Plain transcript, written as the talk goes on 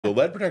the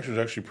lead protection is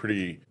actually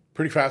pretty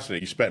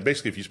fascinating.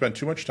 Basically, if you spend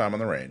too much time on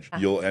the range,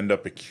 you'll end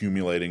up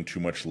accumulating too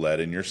much lead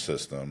in your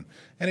system,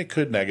 and it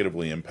could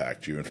negatively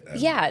impact you.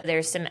 Yeah,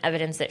 there's some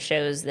evidence that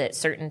shows that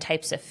certain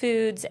types of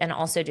foods and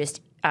also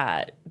just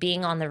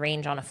being on the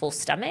range on a full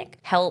stomach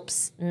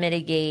helps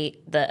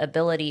mitigate the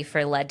ability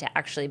for lead to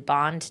actually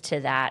bond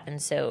to that.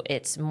 And so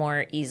it's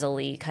more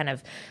easily kind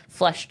of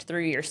flushed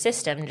through your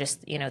system,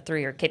 just, through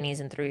your kidneys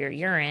and through your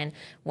urine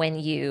when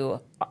you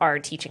are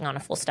teaching on a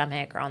full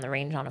stomach or on the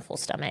range on a full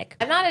stomach.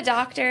 I'm not a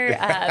doctor,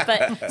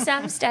 but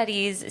some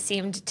studies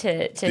seemed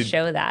to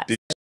show that. Did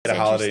you get a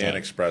Holiday Inn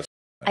Express?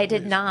 I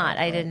did not.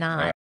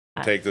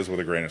 Take this with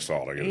a grain of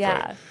salt. I gotta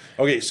Yeah. tell you.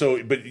 Okay,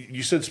 so but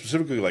you said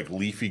specifically like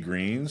leafy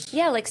greens.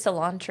 Yeah, like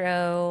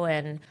cilantro,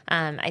 and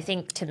I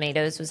think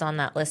tomatoes was on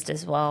that list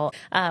as well.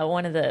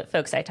 One of the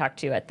folks I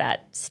talked to at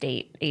that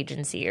state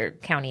agency or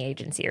county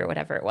agency or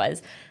whatever it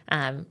was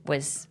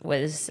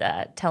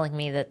telling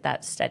me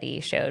that study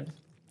showed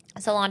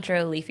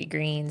cilantro, leafy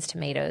greens,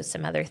 tomatoes,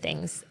 some other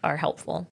things are helpful.